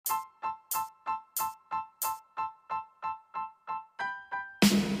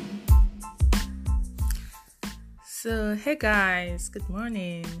Hey guys, good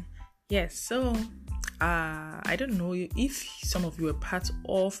morning. I don't know if some of you were part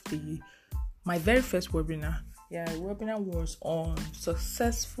of my very first webinar. Webinar was on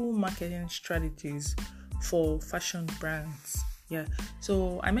successful marketing strategies for fashion brands.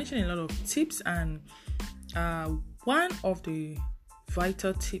 So I mentioned a lot of tips, and one of the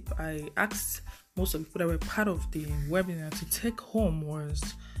vital tip I asked most of the people that were part of the webinar to take home was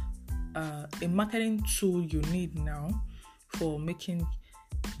a marketing tool you need now for making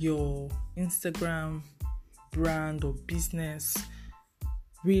your Instagram brand or business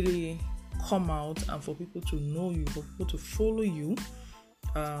really come out and for people to know you, for people to follow you.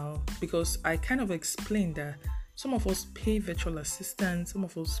 Because I kind of explained that some of us pay virtual assistants, some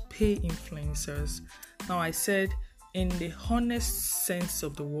of us pay influencers. Now I said, in the honest sense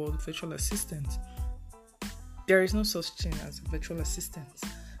of the word, virtual assistant, there is no such thing as a virtual assistant.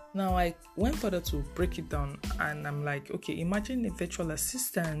 Now, I went further to break it down, and I'm like, okay, imagine a virtual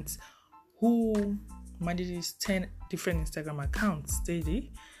assistant who manages 10 different Instagram accounts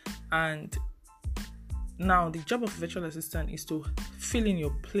daily. And now the job of a virtual assistant is to fill in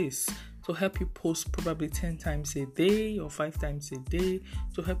your place, to help you post probably 10 times a day or 5 times a day,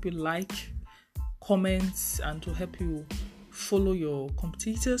 to help you like comments, and to help you follow your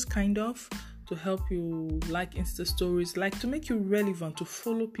competitors, to help you like Insta stories, like to make you relevant, to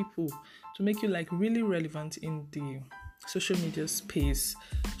follow people, to make you like really relevant in the social media space,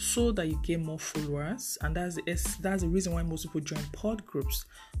 so that you gain more followers. And that's the reason why most people join pod groups,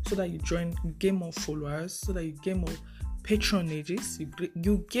 so that you gain more followers, so that you gain more patronages,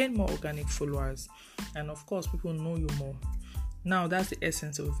 you gain more organic followers, and of course people know you more. Now that's the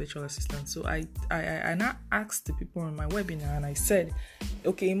essence of a virtual assistant. So I now asked the people on my webinar, and I said,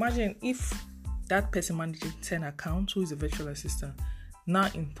 okay, imagine if that person managing 10 accounts, who is a virtual assistant, now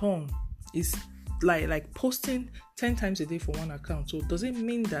in turn is like posting 10 times a day for one account. So does it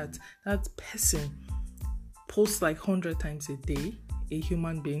mean that person posts like 100 times a day? A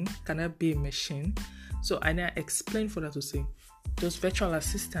human being cannot be a machine. So I now explain for that to say, those virtual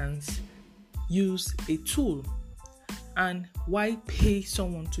assistants use a tool. And why pay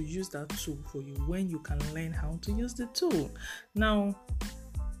someone to use that tool for you when you can learn how to use the tool? Now,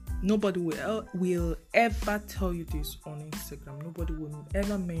 nobody will ever tell you this on Instagram. Nobody will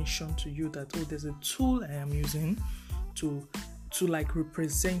ever mention to you that, oh, there's a tool I am using to like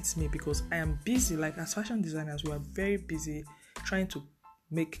represent me, because I am busy. Like, as fashion designers, we are very busy trying to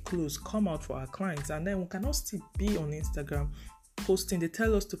make clothes come out for our clients, and then we cannot still be on Instagram posting. They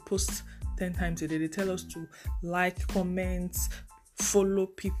tell us to post 10 times a day. They tell us to like, comment, follow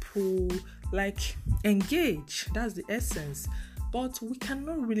people, like engage. That's the essence. But we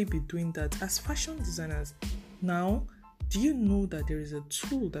cannot really be doing that as fashion designers. Now, do you know that there is a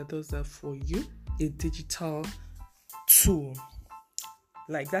tool that does that for you? A digital tool.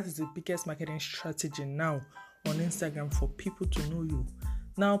 Like, that is the biggest marketing strategy now on Instagram for people to know you.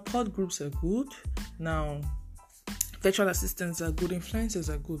 Now, pod groups are good. Now, virtual assistants are good.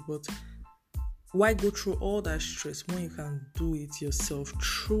 Influencers are good. But why go through all that stress when you can do it yourself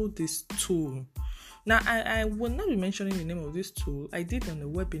through this tool? Now, I will not be mentioning the name of this tool. I did on the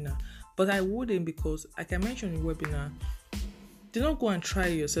webinar, but I wouldn't, because I can mention in the webinar. Do not go and try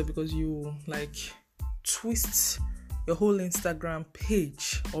it yourself, because you like twist your whole Instagram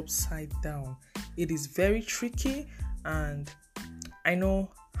page upside down. It is very tricky, and I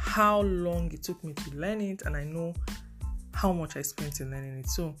know how long it took me to learn it, and I know how much I spent in learning it.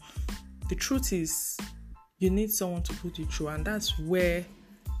 So the truth is, you need someone to put you through, and that's where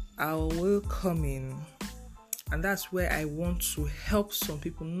I will come in, and that's where I want to help some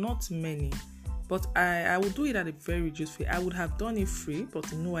people, not many, but I will do it at a very reduced fee. I would have done it free,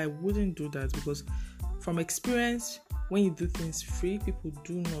 but no, I wouldn't do that, because from experience, when you do things free, people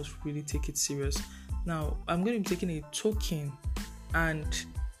do not really take it serious. Now, I'm going to be taking a token, and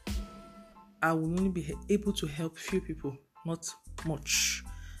I will only be able to help few people, not much.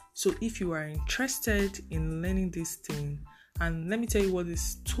 So if you are interested in learning this thing, and let me tell you what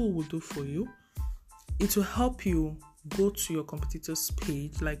this tool will do for you. It will help you go to your competitor's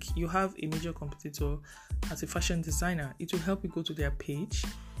page. Like, you have a major competitor as a fashion designer. It will help you go to their page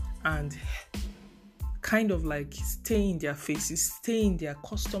and kind of like stay in their faces, stay in their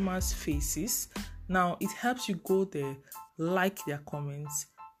customers' faces. Now, it helps you go there, like their comments,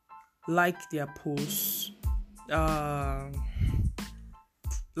 like their posts,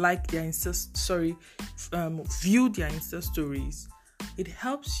 like their view their Insta stories. It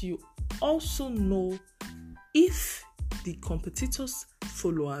helps you also know if the competitors'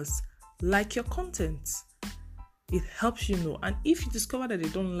 followers like your content. It helps you know. And if you discover that they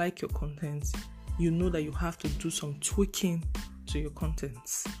don't like your content, you know that you have to do some tweaking to your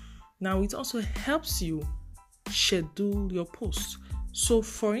contents. Now, it also helps you schedule your posts. So,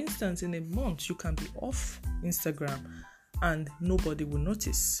 for instance, in a month, you can be off Instagram and nobody will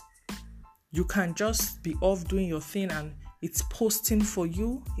notice. You can just be off doing your thing and it's posting for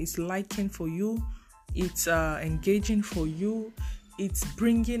you, it's liking for you, it's engaging for you, it's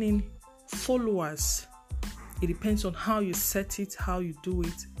bringing in followers. It depends on how you set it, how you do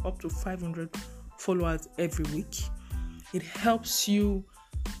it, up to 500 followers every week. It helps you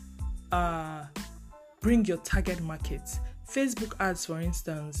bring your target market. Facebook ads, for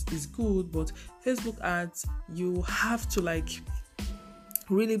instance, is good, but Facebook ads, you have to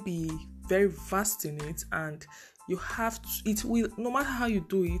really be very vast in it, and you have to, it will, no matter how you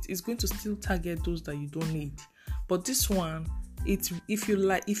do it, it's going to still target those that you don't need. But this one, it's if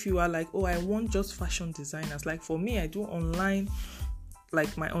you are like, oh, I want just fashion designers. Like for me, I do online,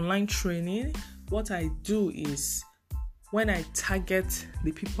 like my online training. What I do is, when I target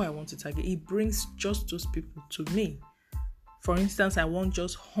the people I want to target, it brings just those people to me. For instance, I want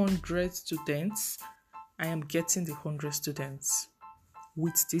just 100 students. I am getting the 100 students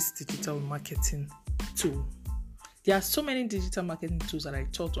with this digital marketing tool. There are so many digital marketing tools that I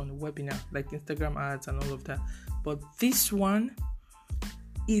taught on the webinar, like Instagram ads and all of that. But this one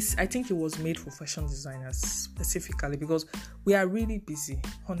is, I think it was made for fashion designers specifically, because we are really busy.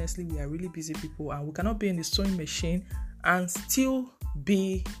 Honestly, we are really busy people, and we cannot be in the sewing machine and still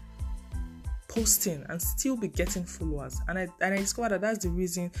be posting and still be getting followers. And I discovered that that's the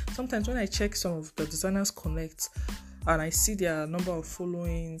reason. Sometimes when I check some of the Designers Connect and I see their number of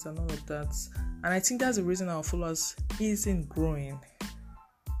followings and all of that, and I think that's the reason our followers isn't growing,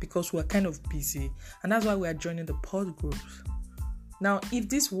 because we're kind of busy, and that's why we are joining the pod group. Now, if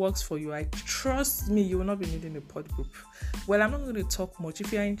this works for you, I trust me, you will not be needing a pod group. Well, I'm not going to talk much.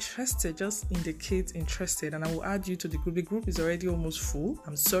 If you are interested, just indicate interested, and I will add you to the group. The group is already almost full.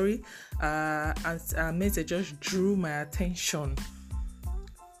 I'm sorry. And mate just drew my attention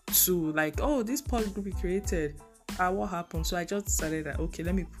to this pod group you created. What happened? So I just decided that, okay,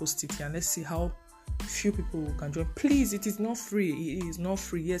 let me post it here and let's see how few people can join. Please, it is not free. It is not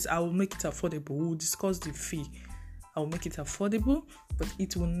free. Yes, I will make it affordable. We'll discuss the fee. I will make it affordable, but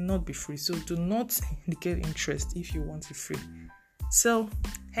it will not be free. So do not indicate interest if you want it free. So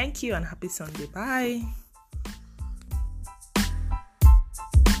thank you and happy Sunday. Bye.